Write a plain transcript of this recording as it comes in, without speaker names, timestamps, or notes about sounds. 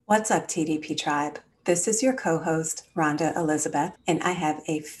What's up, TDP Tribe? This is your co-host, Rhonda Elizabeth, and I have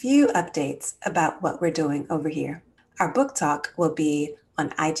a few updates about what we're doing over here. Our book talk will be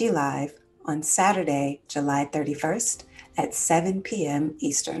on IG Live on Saturday, July 31st at 7 p.m.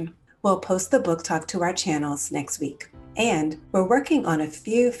 Eastern. We'll post the book talk to our channels next week. And we're working on a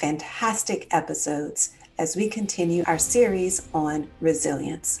few fantastic episodes as we continue our series on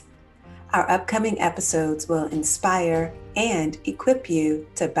resilience. Our upcoming episodes will inspire and equip you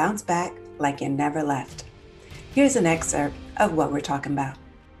to bounce back like you never left. Here's an excerpt of what we're talking about.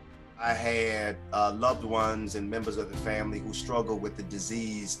 I had loved ones and members of the family who struggle with the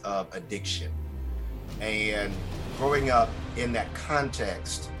disease of addiction. And growing up in that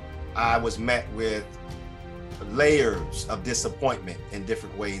context, I was met with layers of disappointment in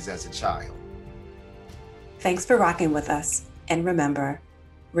different ways as a child. Thanks for rocking with us. And remember,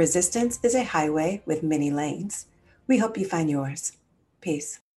 resistance is a highway with many lanes. We hope you find yours. Peace.